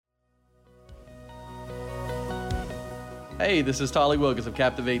Hey, this is Tally Wilgis of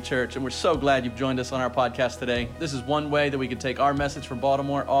Captivate Church, and we're so glad you've joined us on our podcast today. This is one way that we can take our message from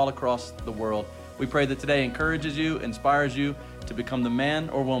Baltimore all across the world. We pray that today encourages you, inspires you to become the man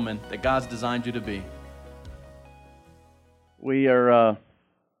or woman that God's designed you to be. We are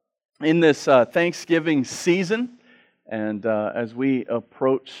in this Thanksgiving season, and as we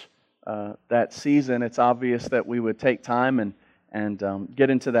approach that season, it's obvious that we would take time and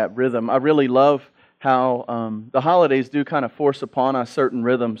get into that rhythm. I really love how the holidays do kind of force upon us certain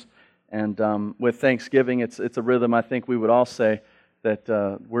rhythms, and with Thanksgiving, it's a rhythm I think we would all say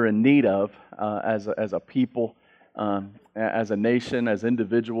that we're in need of as a people, as a nation, as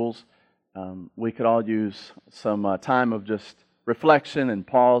individuals. We could all use some time of just reflection and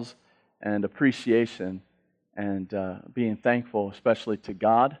pause and appreciation and being thankful, especially to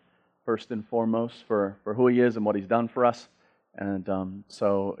God, first and foremost, for who He is and what He's done for us. And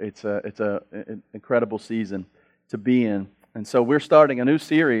so it's an incredible season to be in. And so we're starting a new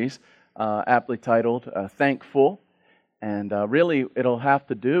series aptly titled ThankFULL. And really it'll have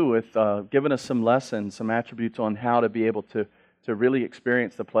to do with giving us some lessons, some attributes on how to be able to really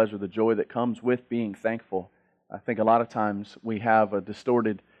experience the pleasure, the joy that comes with being thankful. I think a lot of times we have a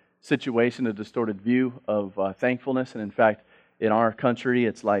distorted situation, a distorted view of thankfulness. And in fact, in our country,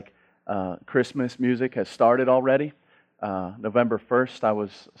 it's like Christmas music has started already. November 1st, I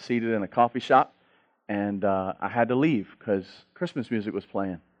was seated in a coffee shop, and I had to leave because Christmas music was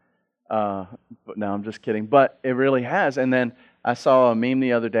playing. But no, I'm just kidding. But it really has. And then I saw a meme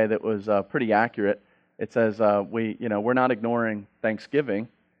the other day that was pretty accurate. It says we're not ignoring Thanksgiving.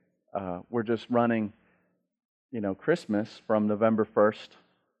 We're just running, Christmas from November 1st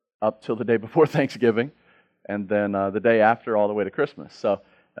up till the day before Thanksgiving, and then the day after all the way to Christmas. So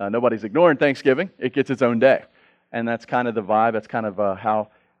nobody's ignoring Thanksgiving. It gets its own day. And that's kind of the vibe. That's kind of how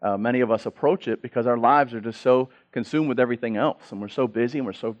many of us approach it, because our lives are just so consumed with everything else. And we're so busy and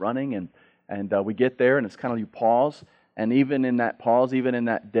we're so running. And we get there and it's kind of you pause. And even in that pause, even in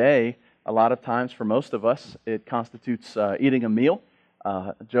that day, a lot of times for most of us, it constitutes eating a meal,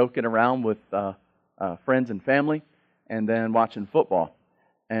 joking around with friends and family, and then watching football.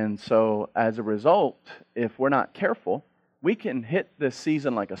 And so as a result, if we're not careful, we can hit this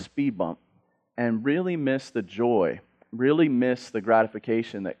season like a speed bump and really miss the joy, really miss the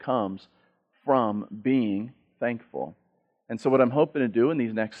gratification that comes from being thankful. And so what I'm hoping to do in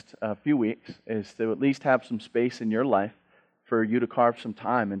these next few weeks is to at least have some space in your life for you to carve some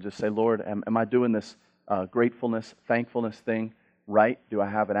time and just say, Lord, am I doing this gratefulness, thankfulness thing right? Do I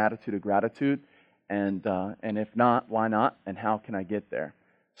have an attitude of gratitude? And if not, why not? And how can I get there?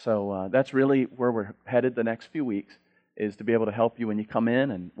 So that's really where we're headed the next few weeks, is to be able to help you when you come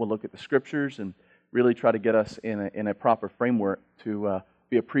in, and we'll look at the Scriptures and really try to get us in a proper framework to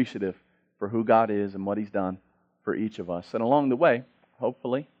be appreciative for who God is and what He's done for each of us. And along the way,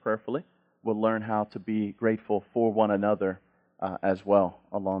 hopefully, prayerfully, we'll learn how to be grateful for one another as well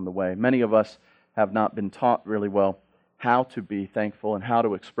along the way. Many of us have not been taught really well how to be thankful and how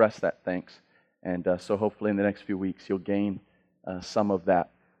to express that thanks. And so hopefully in the next few weeks you'll gain some of that.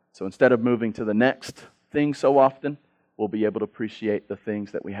 So instead of moving to the next thing so often, we'll be able to appreciate the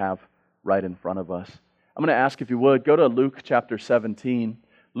things that we have right in front of us. I'm going to ask, if you would, go to Luke chapter 17.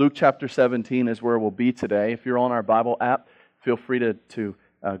 Luke chapter 17 is where we'll be today. If you're on our Bible app, feel free to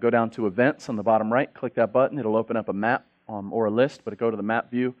go down to events on the bottom right, click that button. It'll open up a map or a list, but go to the map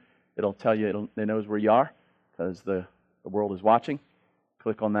view. It'll tell you, it knows where you are because the world is watching.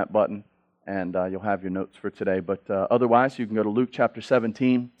 Click on that button and you'll have your notes for today. But otherwise, you can go to Luke chapter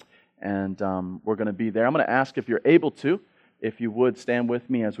 17. And we're going to be there. I'm going to ask, if you're able to, if you would stand with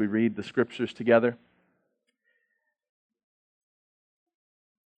me as we read the Scriptures together.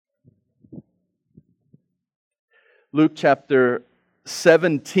 Luke chapter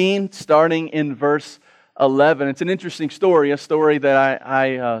 17, starting in verse 11. It's an interesting story, a story that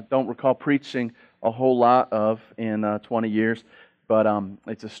I don't recall preaching a whole lot of in 20 years. But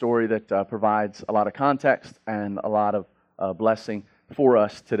it's a story that provides a lot of context and a lot of blessing for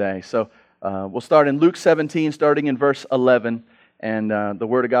us today. So we'll start in Luke 17, starting in verse 11, and the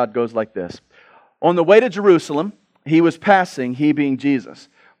Word of God goes like this. On the way to Jerusalem, he being Jesus,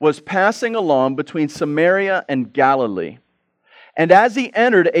 was passing along between Samaria and Galilee. And as he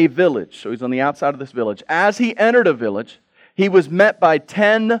entered a village, so he's on the outside of this village, as he entered a village, he was met by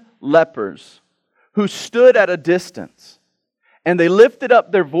 10 lepers who stood at a distance. And they lifted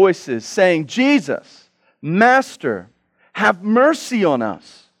up their voices, saying, Jesus, Master, have mercy on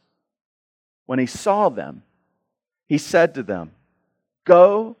us. When he saw them, he said to them,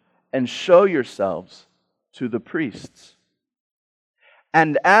 Go and show yourselves to the priests.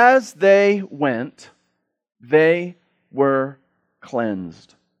 And as they went, they were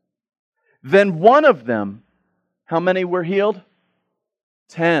cleansed. Then one of them, how many were healed?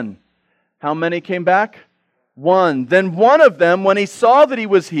 10. How many came back? 1. Then one of them, when he saw that he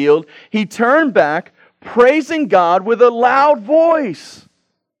was healed, he turned back, praising God with a loud voice.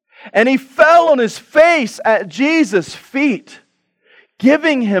 And he fell on his face at Jesus' feet,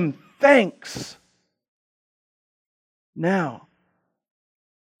 giving him thanks. Now,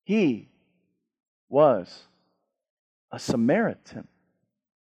 he was a Samaritan.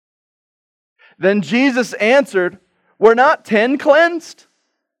 Then Jesus answered, "Were not 10 cleansed?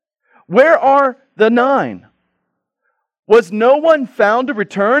 Where are the 9? Was no one found to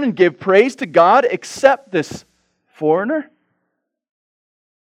return and give praise to God except this foreigner?"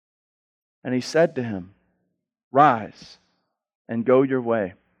 And he said to him, "Rise and go your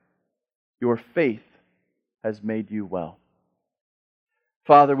way. Your faith has made you well."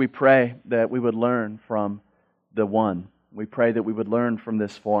 Father, we pray that we would learn from the one. We pray that we would learn from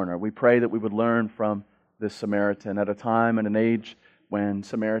this foreigner. We pray that we would learn from this Samaritan at a time and an age when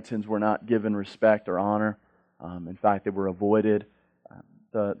Samaritans were not given respect or honor. In fact, they were avoided.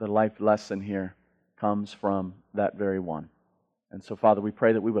 The life lesson here comes from that very one. And so, Father, we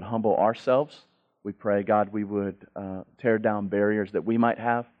pray that we would humble ourselves. We pray, God, we would tear down barriers that we might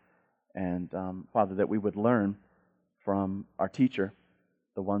have. And, Father, that we would learn from our teacher,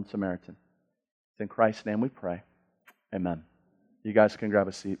 the one Samaritan. It's in Christ's name we pray. Amen. You guys can grab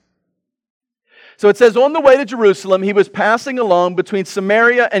a seat. So it says, on the way to Jerusalem, he was passing along between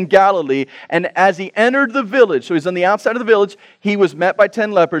Samaria and Galilee, and as he entered the village, so he's on the outside of the village, he was met by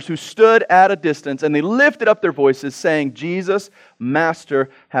 10 lepers who stood at a distance, and they lifted up their voices, saying, "Jesus, Master,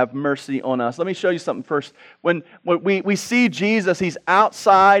 have mercy on us." Let me show you something first. When we see Jesus, he's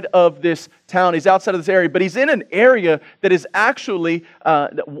outside of this town, he's outside of this area, but he's in an area that is actually,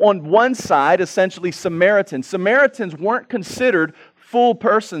 on one side, essentially Samaritan. Samaritans weren't considered full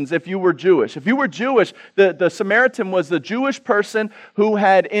persons if you were Jewish. If you were Jewish, the Samaritan was the Jewish person who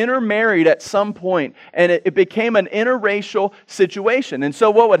had intermarried at some point, and it became an interracial situation. And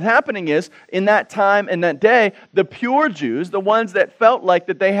so what was happening is, in that time and that day, the pure Jews, the ones that felt like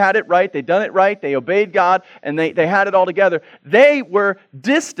that they had it right, they'd done it right, they obeyed God, and they had it all together, they were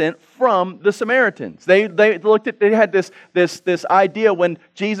distant from the Samaritans. They had this idea when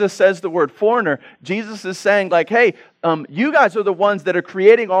Jesus says the word foreigner, Jesus is saying like, hey, you guys are the ones that are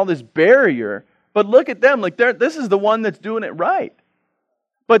creating all this barrier, but look at them, like this is the one that's doing it right.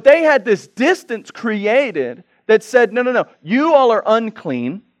 But they had this distance created that said, no, you all are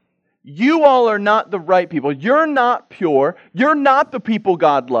unclean. You all are not the right people. You're not pure. You're not the people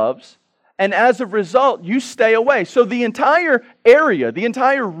God loves. And as a result, you stay away. So the entire area, the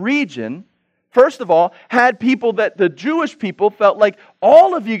entire region, first of all, had people that the Jewish people felt like,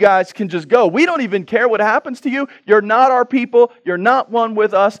 all of you guys can just go. We don't even care what happens to you. You're not our people. You're not one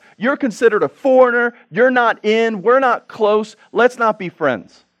with us. You're considered a foreigner. You're not in. We're not close. Let's not be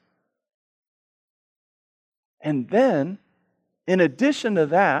friends. And then, in addition to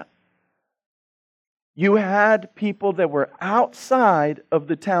that, you had people that were outside of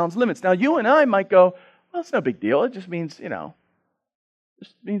the town's limits. Now, you and I might go, well, it's no big deal. It just means,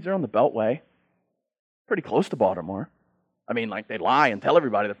 just means they're on the Beltway. Pretty close to Baltimore. I mean, like, they lie and tell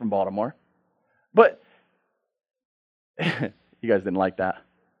everybody they're from Baltimore. But, you guys didn't like that.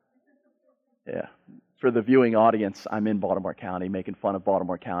 Yeah. For the viewing audience, I'm in Baltimore County, making fun of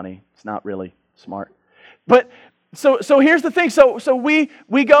Baltimore County. It's not really smart. But, so here's the thing. So we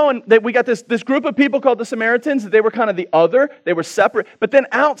go and we got this group of people called the Samaritans. They were kind of the other. They were separate. But then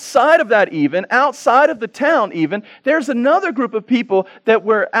outside of that even, outside of the town even, there's another group of people that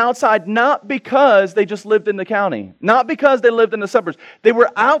were outside not because they just lived in the county. Not because they lived in the suburbs. They were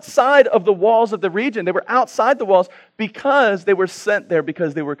outside of the walls of the region. They were outside the walls because they were sent there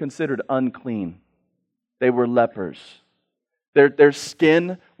because they were considered unclean. They were lepers. Their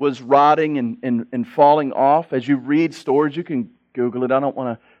skin was rotting and falling off. As you read stories, you can Google it. I don't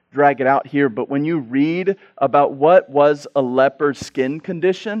want to drag it out here, but when you read about what was a leper's skin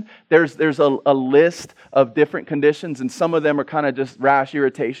condition, there's a list of different conditions, and some of them are kind of just rash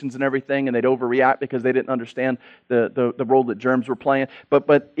irritations and everything, and they'd overreact because they didn't understand the role that germs were playing.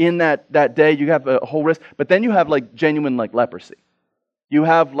 But in that day, you have a whole list. But then you have like genuine like leprosy. You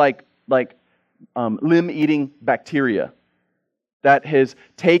have like limb-eating bacteria that is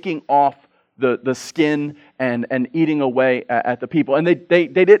taking off the skin and eating away at the people. And they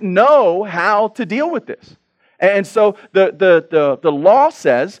didn't know how to deal with this. And so the law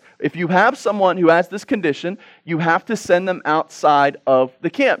says, if you have someone who has this condition, you have to send them outside of the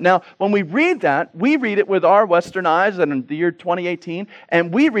camp. Now, when we read that, we read it with our Western eyes in the year 2018,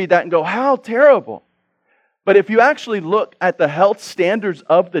 and we read that and go, how terrible. But if you actually look at the health standards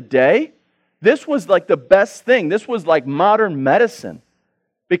of the day, this was like the best thing. This was like modern medicine.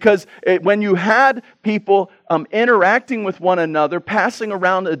 Because when you had people interacting with one another, passing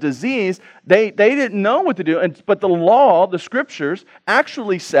around a disease, they didn't know what to do. But the law, the scriptures,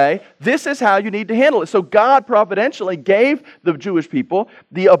 actually say, this is how you need to handle it. So God providentially gave the Jewish people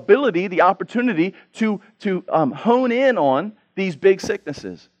the ability, the opportunity to hone in on these big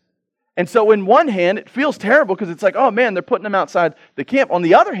sicknesses. And so in one hand, it feels terrible because it's like, oh man, they're putting them outside the camp. On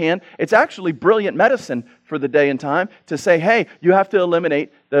the other hand, it's actually brilliant medicine for the day and time to say, hey, you have to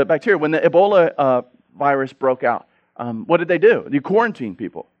eliminate the bacteria. When the Ebola virus broke out, what did they do? You quarantine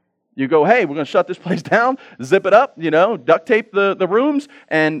people. You go, hey, we're going to shut this place down, zip it up, duct tape the rooms,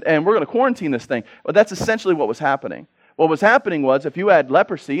 and we're going to quarantine this thing. Well, that's essentially what was happening. What was happening was if you had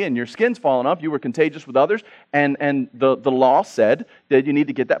leprosy and your skin's falling off, you were contagious with others, and the law said that you need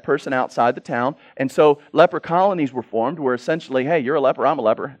to get that person outside the town. And so leper colonies were formed where essentially, hey, you're a leper, I'm a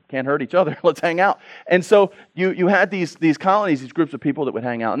leper, can't hurt each other, let's hang out. And so you had these colonies, these groups of people that would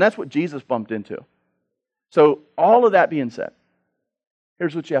hang out, and that's what Jesus bumped into. So all of that being said,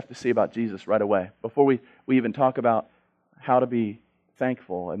 here's what you have to see about Jesus right away, before we even talk about how to be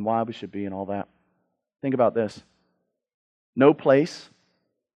thankful and why we should be and all that. Think about this. No place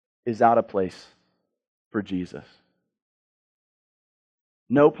is out of place for Jesus.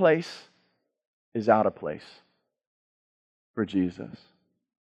 No place is out of place for Jesus.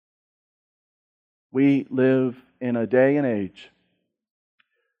 We live in a day and age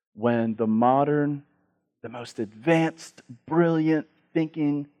when the modern, the most advanced, brilliant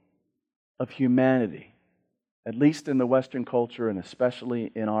thinking of humanity, at least in the Western culture and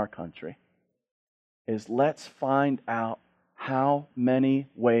especially in our country, is let's find out how many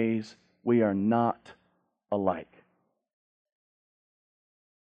ways we are not alike.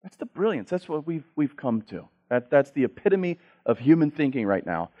 That's the brilliance. That's what we've come to. That's the epitome of human thinking right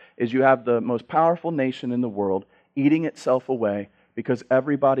now, is you have the most powerful nation in the world eating itself away because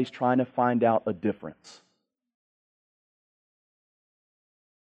everybody's trying to find out a difference.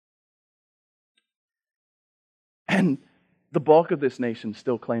 And the bulk of this nation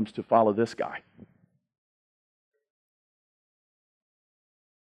still claims to follow this guy.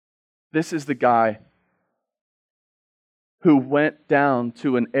 This is the guy who went down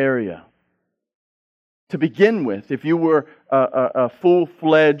to an area. To begin with, if you were a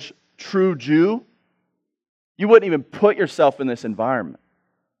full-fledged true Jew, you wouldn't even put yourself in this environment.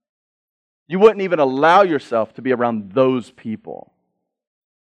 You wouldn't even allow yourself to be around those people.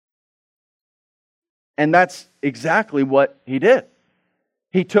 And that's exactly what he did.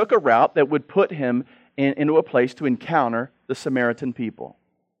 He took a route that would put him into a place to encounter the Samaritan people.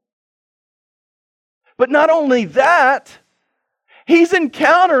 But not only that, he's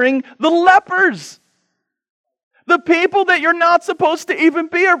encountering the lepers. The people that you're not supposed to even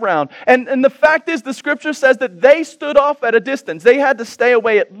be around. And the fact is, the scripture says that they stood off at a distance. They had to stay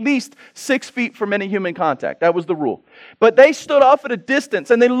away at least 6 feet from any human contact. That was the rule. But they stood off at a distance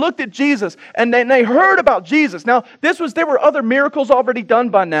and they looked at Jesus and they heard about Jesus. Now, there were other miracles already done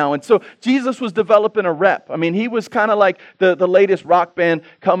by now. And so Jesus was developing a rep. I mean, he was kind of like the latest rock band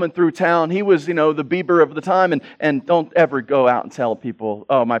coming through town. He was, the Bieber of the time. And don't ever go out and tell people,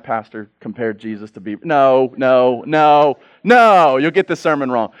 oh, my pastor compared Jesus to Bieber. No, you'll get the sermon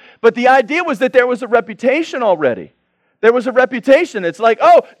wrong. But the idea was that there was a reputation already. There was a reputation. It's like,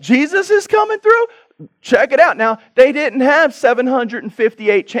 oh, Jesus is coming through? Check it out. Now, they didn't have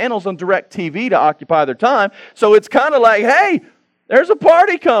 758 channels on direct TV to occupy their time. So it's kind of like, hey, there's a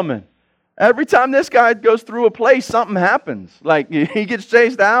party coming. Every time this guy goes through a place, something happens. Like, he gets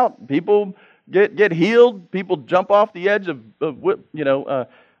chased out. People get healed. People jump off the edge of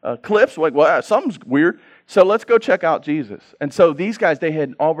cliffs. Like, well, something's weird. So let's go check out Jesus. And so these guys, they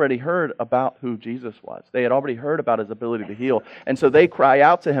had already heard about who Jesus was. They had already heard about his ability to heal. And so they cry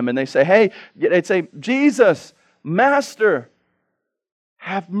out to him and they say, hey, they'd say, Jesus, Master,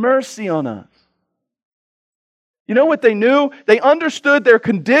 have mercy on us. You know what they knew? They understood their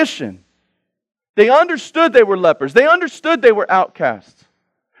condition. They understood they were lepers. They understood they were outcasts.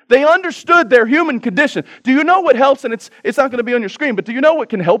 They understood their human condition. Do you know what helps? And it's not going to be on your screen, but do you know what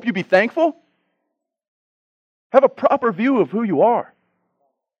can help you be thankful? Have a proper view of who you are.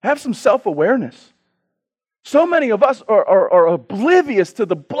 Have some self-awareness. So many of us are oblivious to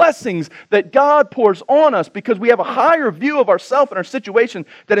the blessings that God pours on us because we have a higher view of ourselves and our situation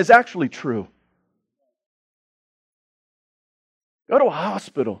that is actually true. Go to a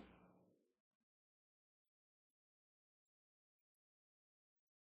hospital.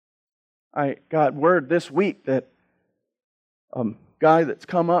 I got word this week that a guy that's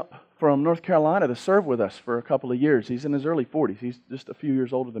come up from North Carolina to serve with us for a couple of years. He's in his early 40s. He's just a few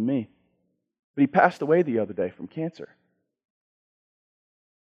years older than me. But he passed away the other day from cancer.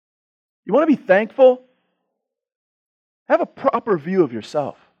 You want to be thankful? Have a proper view of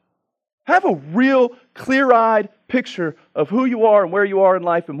yourself. Have a real clear-eyed picture of who you are and where you are in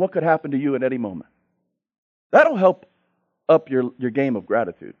life and what could happen to you at any moment. That'll help up your game of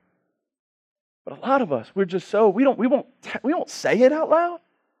gratitude. But a lot of us, we're just so, we won't say it out loud,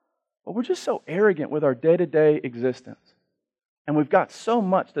 but we're just so arrogant with our day-to-day existence. And we've got so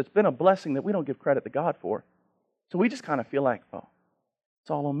much that's been a blessing that we don't give credit to God for. So we just kind of feel like, oh, it's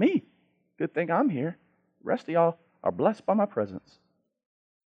all on me. Good thing I'm here. The rest of y'all are blessed by my presence.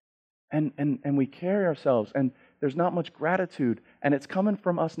 And we carry ourselves, and there's not much gratitude, and it's coming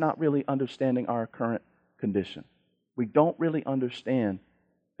from us not really understanding our current condition. We don't really understand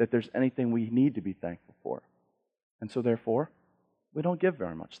that there's anything we need to be thankful for. And so therefore, we don't give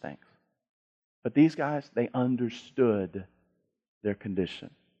very much thanks. But these guys, they understood their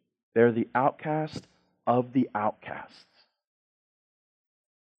condition. They're the outcast of the outcasts.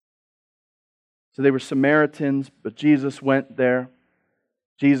 So they were Samaritans, but Jesus went there.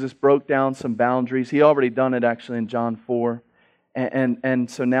 Jesus broke down some boundaries. He already done it actually in John 4. And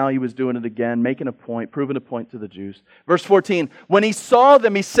so now he was doing it again, making a point, proving a point to the Jews. Verse 14, when he saw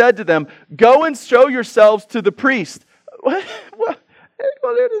them, he said to them, go and show yourselves to the priest. What?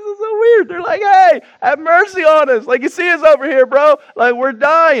 Well, this is so weird. They're like, hey, have mercy on us. Like, you see us over here, bro. Like, we're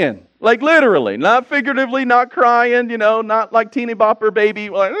dying. Like, literally. Not figuratively, not crying, not like teeny bopper baby.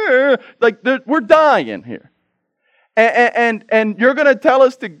 Like we're dying here. And you're going to tell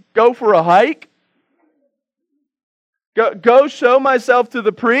us to go for a hike? Go show myself to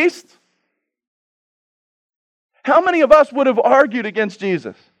the priest? How many of us would have argued against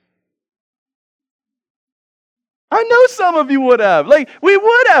Jesus? I know some of you would have. Like, we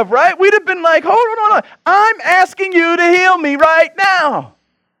would have, right? We'd have been like, hold on. I'm asking you to heal me right now.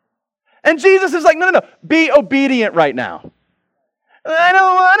 And Jesus is like, no. Be obedient right now. I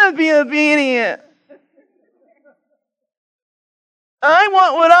don't want to be obedient. I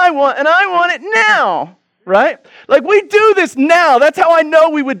want what I want, and I want it now. Right? Like, we do this now. That's how I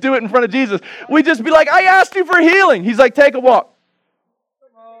know we would do it in front of Jesus. We'd just be like, I asked you for healing. He's like, take a walk.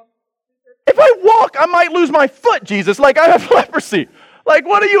 If I walk, I might lose my foot, Jesus. Like, I have leprosy. Like,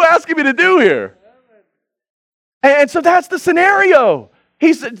 what are you asking me to do here? And so that's the scenario.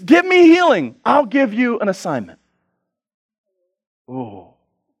 He said, give me healing. I'll give you an assignment. Oh.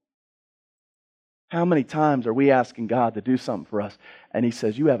 How many times are we asking God to do something for us, and He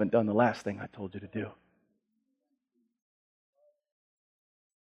says, you haven't done the last thing I told you to do.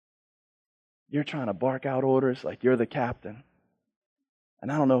 You're trying to bark out orders like you're the captain.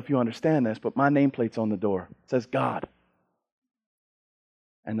 And I don't know if you understand this, but my nameplate's on the door. It says God.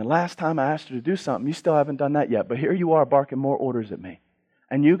 And the last time I asked you to do something, you still haven't done that yet. But here you are barking more orders at me.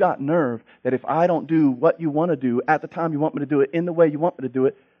 And you got nerve that if I don't do what you want to do at the time you want me to do it, in the way you want me to do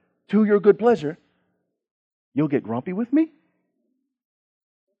it, to your good pleasure, you'll get grumpy with me?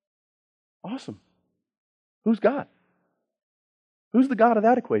 Awesome. Who's God? Who's the God of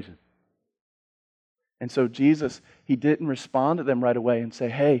that equation? And so Jesus, He didn't respond to them right away and say,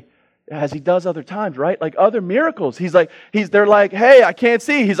 hey, as He does other times, right? Like other miracles. They're like, hey, I can't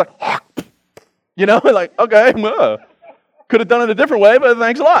see. He's like, like, okay, could have done it a different way, but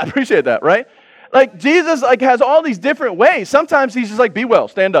thanks a lot. Appreciate that, right? Like Jesus has all these different ways. Sometimes He's just like, be well,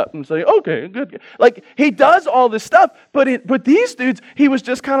 stand up and say, okay, good. Like He does all this stuff, but these dudes, He was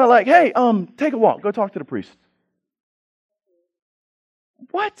just kind of like, hey, take a walk, go talk to the priest.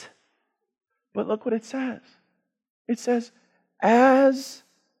 What? But look what it says. It says, as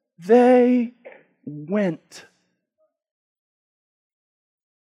they went.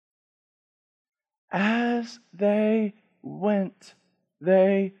 As they went,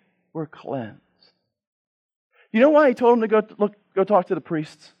 they were cleansed. You know why He told them to go talk to the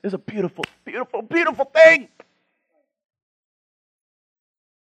priests? It's a beautiful, beautiful, beautiful thing.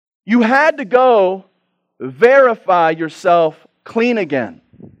 You had to go verify yourself clean again.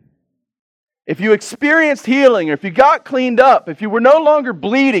 If you experienced healing, or if you got cleaned up, if you were no longer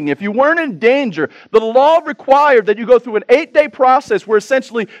bleeding, if you weren't in danger, the law required that you go through an 8-day process where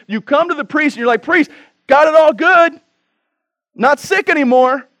essentially you come to the priest and you're like, priest, got it all good, not sick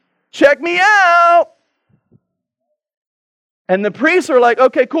anymore, check me out. And the priests are like,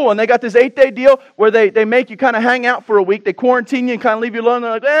 okay, cool. And they got this 8-day deal where they make you kind of hang out for a week. They quarantine you and kind of leave you alone.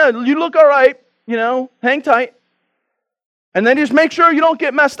 They're like, you look all right, hang tight. And then just make sure you don't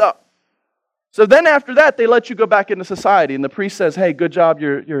get messed up. So then after that, they let you go back into society. And the priest says, hey, good job,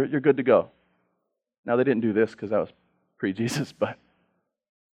 you're good to go. Now, they didn't do this because that was pre-Jesus, but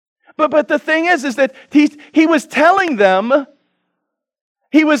But the thing is that he was telling them,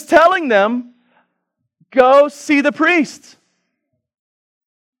 go see the priest.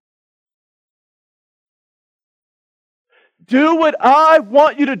 Do what I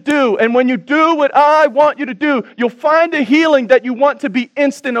want you to do. And when you do what I want you to do, you'll find a healing that you want to be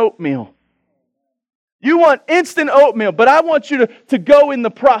instant oatmeal. You want instant oatmeal, but I want you to go in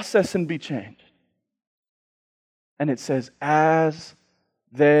the process and be changed. And it says, as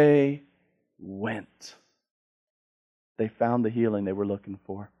they went, they found the healing they were looking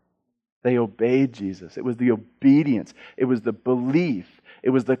for. They obeyed Jesus. It was the obedience. It was the belief.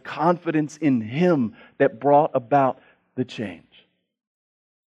 It was the confidence in Him that brought about the change.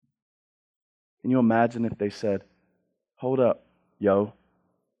 Can you imagine if they said, hold up, yo.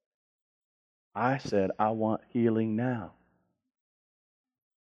 I said I want healing now.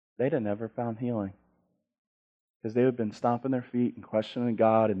 They'd have never found healing. Because they would have been stomping their feet and questioning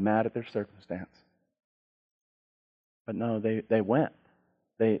God and mad at their circumstance. But no, they went.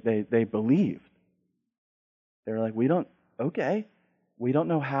 They believed. They were like, we don't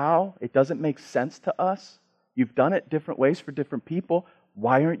know how. It doesn't make sense to us. You've done it different ways for different people.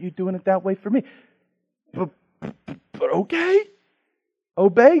 Why aren't you doing it that way for me? But okay.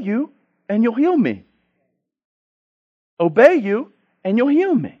 Obey you and you'll heal me. Obey you and you'll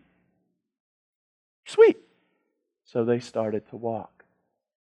heal me. Sweet. So they started to walk.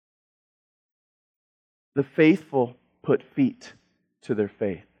 The faithful put feet to their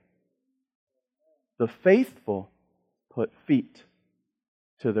faith. The faithful put feet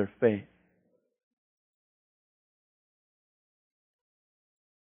to their faith.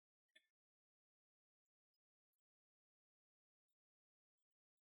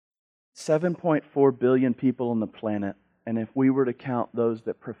 $7.4 billion people on the planet, and if we were to count those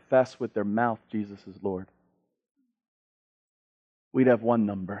that profess with their mouth Jesus is Lord, we'd have one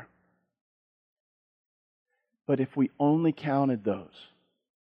number. But if we only counted those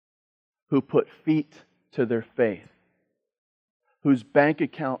who put feet to their faith, whose bank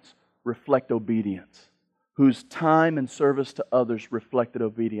accounts reflect obedience, whose time and service to others reflected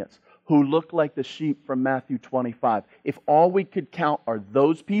obedience, who looked like the sheep from Matthew 25, if all we could count are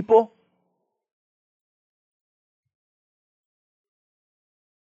those people,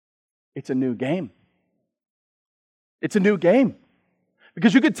 it's a new game. It's a new game.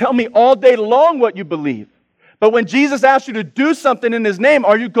 Because you could tell me all day long what you believe. But when Jesus asks you to do something in His name,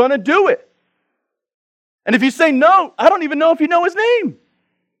 are you going to do it? And if you say no, I don't even know if you know His name.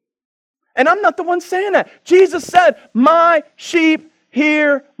 And I'm not the one saying that. Jesus said, my sheep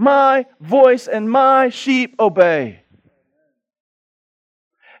hear my voice and my sheep obey.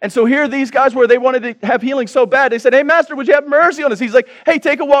 And so here are these guys where they wanted to have healing so bad. They said, hey, Master, would you have mercy on us? He's like, hey,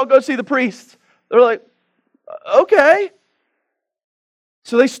 take a walk, go see the priest. They're like, okay.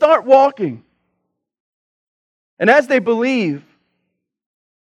 So they start walking. And as they believe,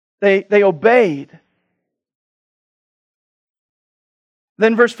 they obeyed.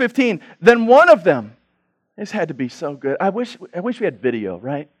 Then verse 15, then one of them, this had to be so good. I wish we had video,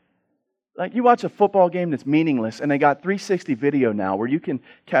 right? Like you watch a football game that's meaningless, and they got 360 video now where you can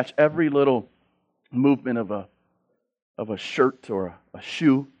catch every little movement of a shirt or a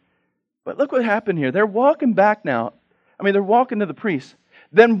shoe. But look what happened here. They're walking back now. They're walking to the priest.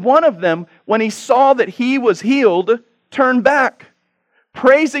 Then one of them, when he saw that he was healed, turned back,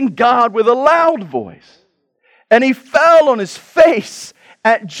 praising God with a loud voice. And he fell on his face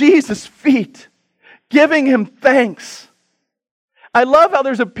at Jesus' feet, giving Him thanks. I love how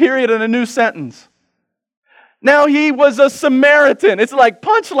there's a period in a new sentence. Now he was a Samaritan. It's like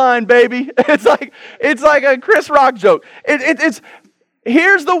punchline, baby. It's like a Chris Rock joke.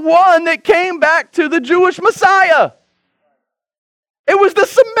 Here's the one that came back to the Jewish Messiah. It was the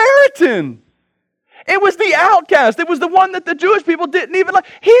Samaritan. It was the outcast. It was the one that the Jewish people didn't even like.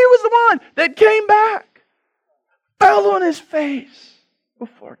 He was the one that came back, fell on his face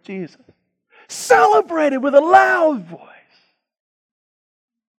before Jesus, celebrated with a loud voice.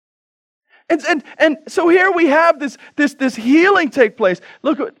 And so here we have this healing take place.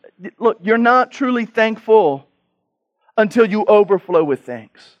 Look, you're not truly thankful until you overflow with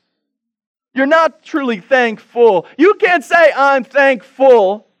thanks. You're not truly thankful. You can't say, I'm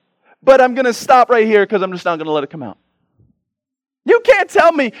thankful, but I'm going to stop right here because I'm just not going to let it come out. You can't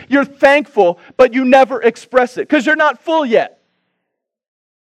tell me you're thankful, but you never express it because you're not full yet.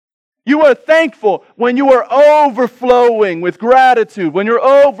 You are thankful when you are overflowing with gratitude, when you're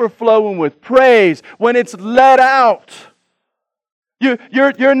overflowing with praise, when it's let out.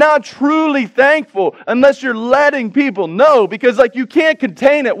 You're not truly thankful unless you're letting people know, because you can't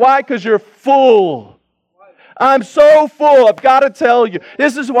contain it. Why? Because you're full. I'm so full, I've got to tell you.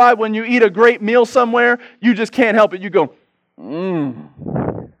 This is why when you eat a great meal somewhere, you just can't help it. You go, mmm.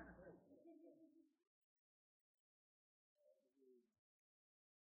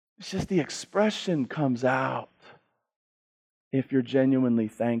 It's just the expression comes out if you're genuinely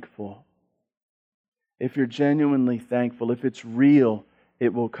thankful. If you're genuinely thankful, if it's real,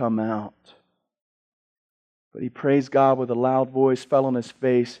 it will come out. But he praised God with a loud voice, fell on his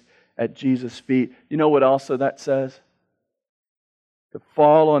face at Jesus' feet. You know what also that says? To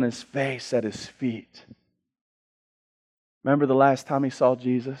fall on his face at his feet. Remember the last time he saw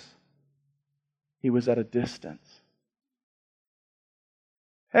Jesus? He was at a distance.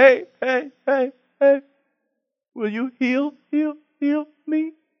 Hey, hey, hey, hey. Will you heal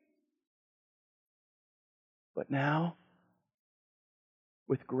me? But now,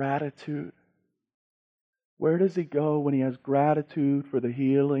 with gratitude, where does he go when he has gratitude for the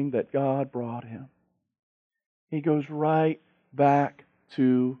healing that God brought him? He goes right back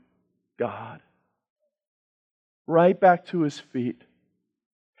to God. Right back to his feet.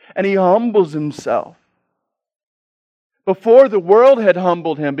 And he humbles himself. Before the world had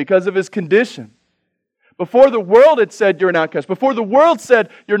humbled him because of his condition. Before the world had said you're an outcast. Before the world said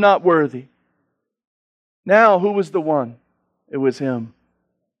you're not worthy. Now, who was the one? It was him.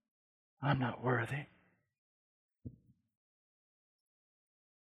 I'm not worthy.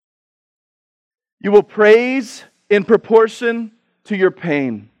 You will praise in proportion to your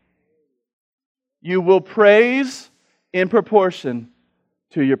pain. You will praise in proportion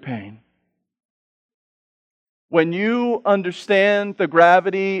to your pain. When you understand the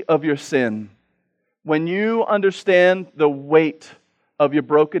gravity of your sin, when you understand the weight of your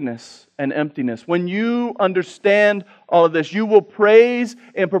brokenness and emptiness, when you understand all of this, you will praise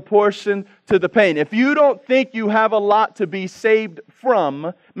in proportion to the pain. If you don't think you have a lot to be saved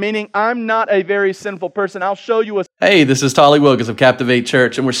from, meaning I'm not a very sinful person, I'll show you a... Hey, this is Tally Wilgis of Captivate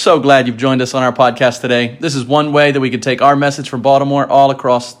Church, and we're so glad you've joined us on our podcast today. This is one way that we can take our message from Baltimore all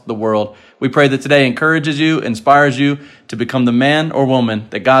across the world. We pray that today encourages you, inspires you to become the man or woman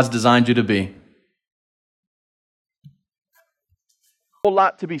that God's designed you to be. whole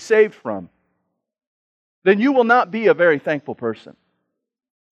lot to be saved from, then you will not be a very thankful person.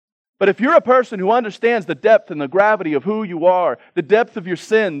 But if you're a person who understands the depth and the gravity of who you are, the depth of your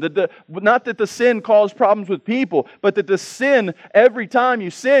sin, not that the sin caused problems with people, but that the sin, every time you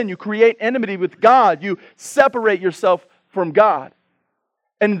sin, you create enmity with God. You separate yourself from God.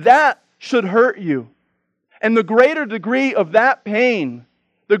 And that should hurt you. And the greater degree of that pain,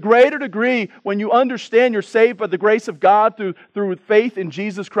 the greater degree when you understand you're saved by the grace of God through faith in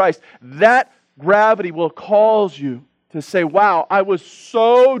Jesus Christ, that gravity will cause you to say, wow, I was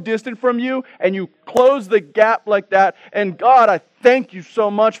so distant from you, and you close the gap like that. And God, I thank you so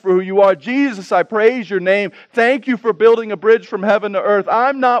much for who you are. Jesus, I praise your name. Thank you for building a bridge from heaven to earth.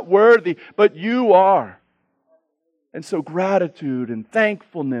 I'm not worthy, but you are. And so gratitude and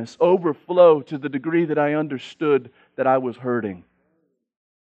thankfulness overflow to the degree that I understood that I was hurting.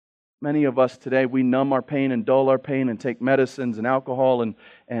 Many of us today, we numb our pain and dull our pain and take medicines and alcohol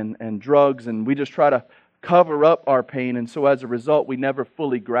and drugs, and we just try to cover up our pain, and so as a result, we never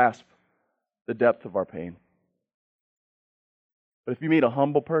fully grasp the depth of our pain. But if you meet a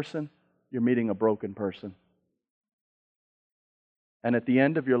humble person, you're meeting a broken person. And at the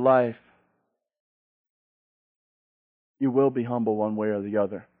end of your life, you will be humble one way or the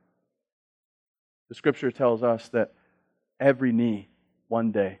other. The Scripture tells us that every knee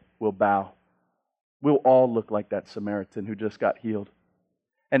one day will bow. We'll all look like that Samaritan who just got healed.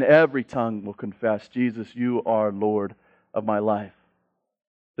 And every tongue will confess, Jesus, you are Lord of my life.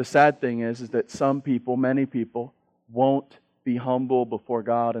 The sad thing is that some people, many people, won't be humble before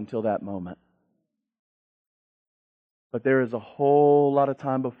God until that moment. But there is a whole lot of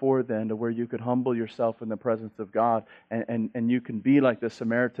time before then to where you could humble yourself in the presence of God and you can be like the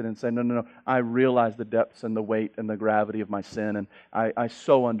Samaritan and say, no, I realize the depths and the weight and the gravity of my sin, and I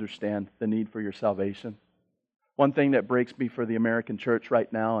so understand the need for your salvation. One thing that breaks me for the American church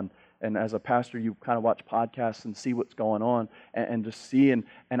right now, and as a pastor, you kind of watch podcasts and see what's going on, and just see, and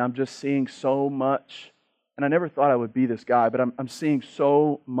I'm just seeing so much, and I never thought I would be this guy, but I'm seeing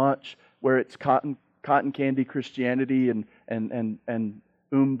so much where it's cotton candy Christianity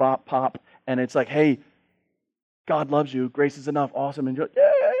and bop pop, and it's like, hey, God loves you, grace is enough, awesome, and you're like,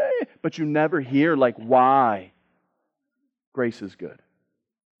 yay, but you never hear like why grace is good.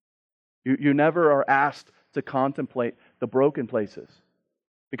 You never are asked to contemplate the broken places,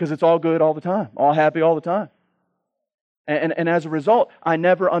 because it's all good all the time, all happy all the time. And as a result, I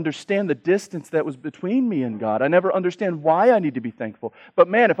never understand the distance that was between me and God. I never understand why I need to be thankful. But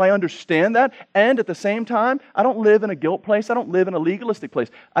man, if I understand that, and at the same time, I don't live in a guilt place. I don't live in a legalistic place.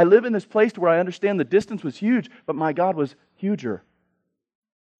 I live in this place where I understand the distance was huge, but my God was huger.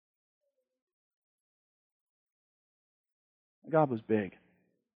 My God was big.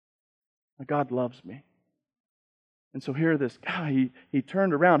 My God loves me. And so here this guy, he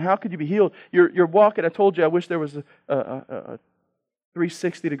turned around. How could you be healed? You're walking. I told you I wish there was a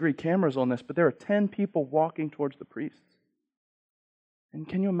 360-degree cameras on this, but there are 10 people walking towards the priests. And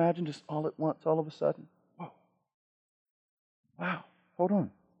can you imagine just all at once, all of a sudden? Whoa. Wow. Hold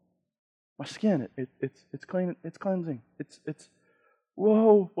on. My skin, it's clean, it's cleansing. It's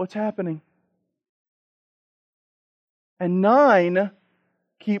whoa, what's happening? And 9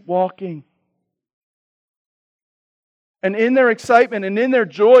 keep walking. And in their excitement and in their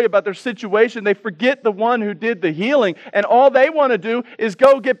joy about their situation, they forget the one who did the healing. And all they want to do is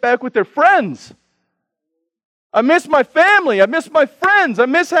go get back with their friends. I miss my family. I miss my friends. I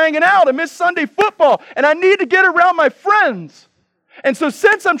miss hanging out. I miss Sunday football. And I need to get around my friends. And so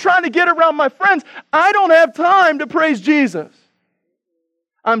since I'm trying to get around my friends, I don't have time to praise Jesus.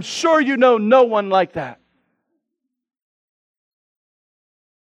 I'm sure you know no one like that.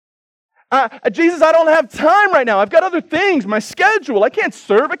 Jesus, I don't have time right now. I've got other things, my schedule. I can't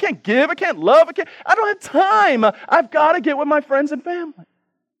serve, I can't give, I can't love, I don't have time. I've got to get with my friends and family.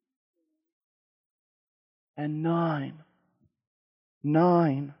 And 9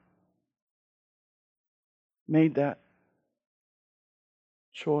 made that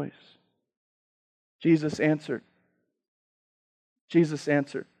choice. Jesus answered,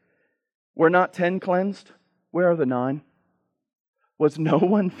 were not 10 cleansed? Where are the 9? Was no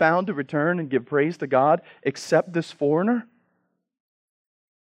one found to return and give praise to God except this foreigner?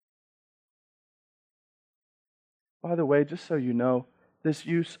 By the way, just so you know, this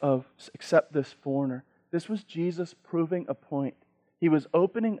use of except this foreigner, this was Jesus proving a point. He was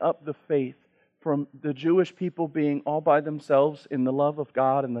opening up the faith from the Jewish people being all by themselves in the love of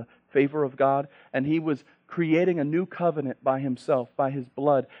God and the favor of God, and He was creating a new covenant by Himself, by His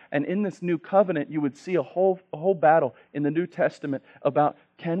blood. And in this new covenant, you would see a whole battle in the New Testament about,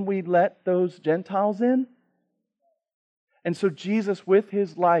 can we let those Gentiles in? And so Jesus, with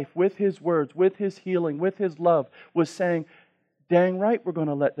His life, with His words, with His healing, with His love, was saying, dang right, we're going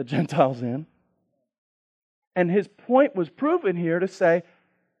to let the Gentiles in. And His point was proven here to say,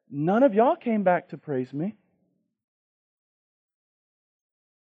 none of y'all came back to praise me.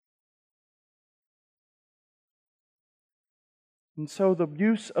 And so the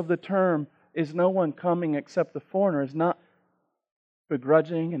use of the term is no one coming except the foreigner is not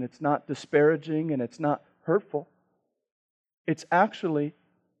begrudging, and it's not disparaging, and it's not hurtful. It's actually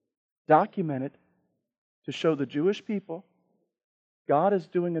documented to show the Jewish people God is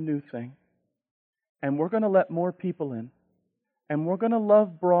doing a new thing. And we're going to let more people in. And we're going to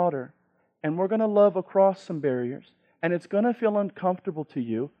love broader. And we're going to love across some barriers. And it's going to feel uncomfortable to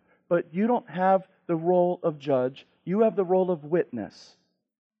you, but you don't have the role of judge. You have the role of witness.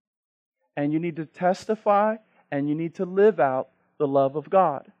 And you need to testify and you need to live out the love of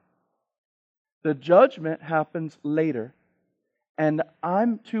God. The judgment happens later. And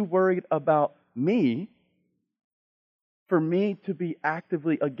I'm too worried about me for me to be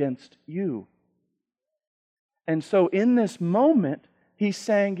actively against you. And so in this moment, He's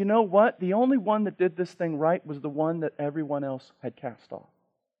saying, you know what? The only one that did this thing right was the one that everyone else had cast off.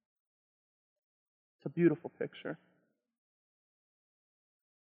 It's a beautiful picture.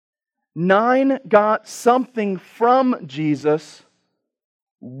 9 got something from Jesus.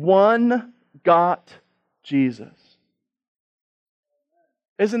 1 got Jesus.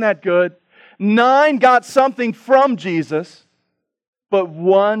 Isn't that good? 9 got something from Jesus, but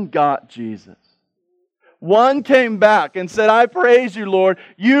 1 got Jesus. 1 came back and said, I praise you, Lord.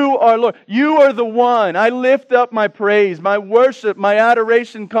 You are Lord. You are the one. I lift up my praise. My worship, my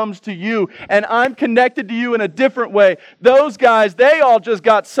adoration comes to you. And I'm connected to you in a different way. Those guys, they all just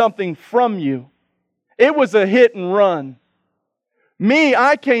got something from you. It was a hit and run. Me,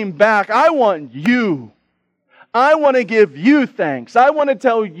 I came back. I want you. I want to give you thanks. I want to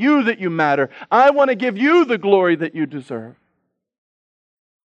tell you that you matter. I want to give you the glory that you deserve.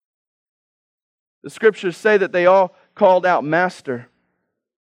 The Scriptures say that they all called out, Master.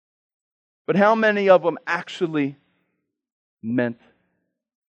 But how many of them actually meant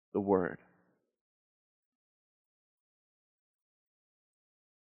the word?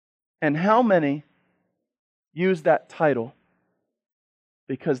 And how many used that title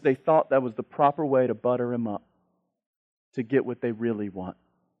because they thought that was the proper way to butter him up to get what they really want?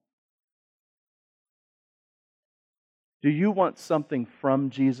 Do you want something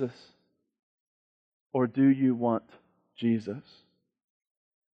from Jesus, or do you want Jesus?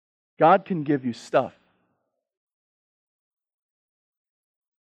 God can give you stuff,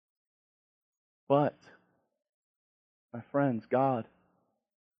 but, my friends, God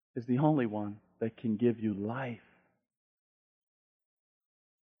is the only one that can give you life.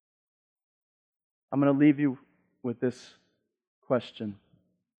 I'm going to leave you with this question.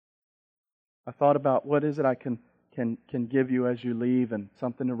 I thought about what is it I can give you as you leave, and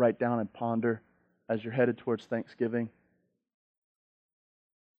something to write down and ponder as you're headed towards Thanksgiving.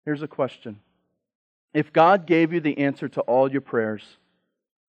 Here's a question. If God gave you the answer to all your prayers,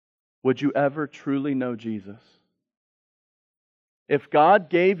 would you ever truly know Jesus? If God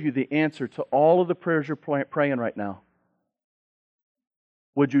gave you the answer to all of the prayers you're praying right now,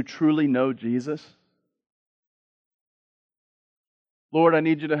 would you truly know Jesus? Lord, I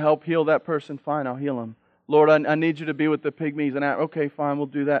need you to help heal that person. Fine, I'll heal him. Lord, I need you to be with the pygmies. And okay, fine, we'll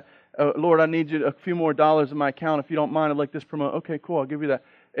do that. Lord, I need you a few more dollars in my account. If you don't mind, I'd like this promote. Okay, cool, I'll give you that.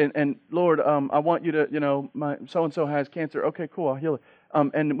 And Lord, I want you to, my so-and-so has cancer. Okay, cool, I'll heal it.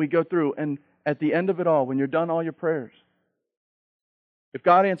 And we go through, and at the end of it all, when you're done all your prayers, if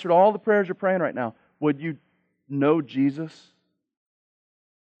God answered all the prayers you're praying right now, would you know Jesus?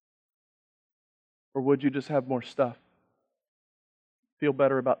 Or would you just have more stuff? Feel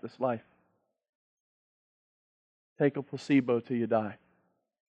better about this life? Take a placebo till you die.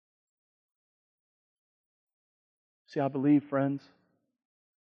 See, I believe, friends,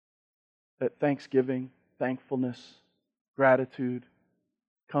 that thanksgiving, thankfulness, gratitude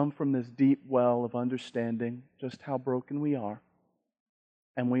come from this deep well of understanding just how broken we are.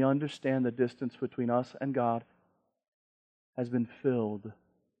 And we understand the distance between us and God has been filled.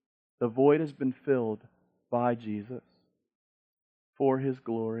 The void has been filled by Jesus for His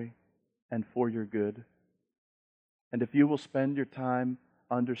glory and for your good. And if you will spend your time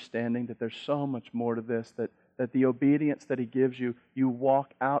understanding that there's so much more to this, that the obedience that He gives you, you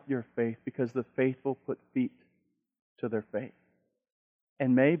walk out your faith, because the faithful put feet to their faith.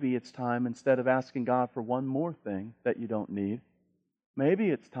 And maybe it's time, instead of asking God for one more thing that you don't need, maybe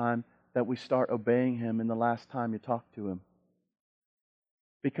it's time that we start obeying Him in the last time you talk to Him.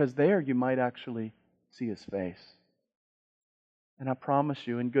 Because there you might actually see His face. And I promise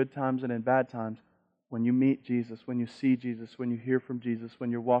you, in good times and in bad times, when you meet Jesus, when you see Jesus, when you hear from Jesus,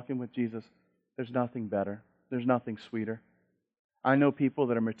 when you're walking with Jesus, there's nothing better. There's nothing sweeter. I know people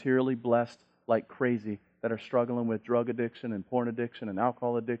that are materially blessed like crazy that are struggling with drug addiction and porn addiction and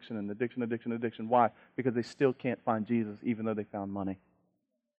alcohol addiction and addiction. Why? Because they still can't find Jesus even though they found money.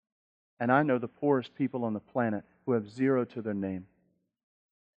 And I know the poorest people on the planet who have zero to their name.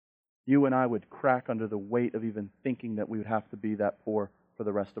 You and I would crack under the weight of even thinking that we would have to be that poor for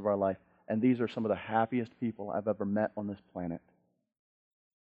the rest of our life. And these are some of the happiest people I've ever met on this planet.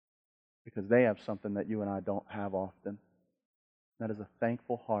 Because they have something that you and I don't have often. That is a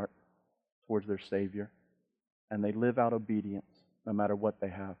thankful heart towards their Savior. And they live out obedience no matter what they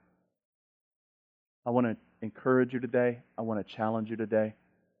have. I want to encourage you today. I want to challenge you today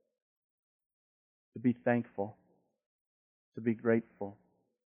to be thankful, to be grateful,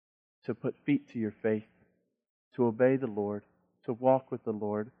 to put feet to your faith, to obey the Lord, to walk with the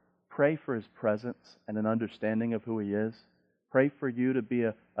Lord. Pray for His presence and an understanding of who He is. Pray for you to be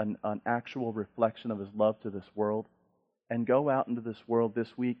an actual reflection of His love to this world. And go out into this world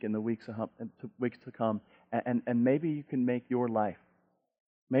this week and the weeks to come, and maybe you can make your life,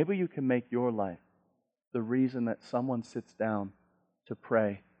 the reason that someone sits down to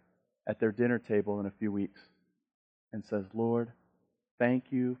pray at their dinner table in a few weeks and says, Lord, thank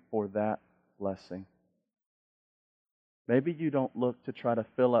you for that blessing. Maybe you don't look to try to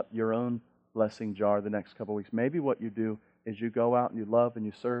fill up your own blessing jar the next couple of weeks. Maybe what you do is you go out and you love and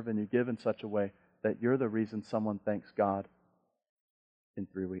you serve and you give in such a way that you're the reason someone thanks God in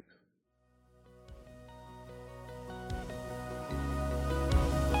 3 weeks.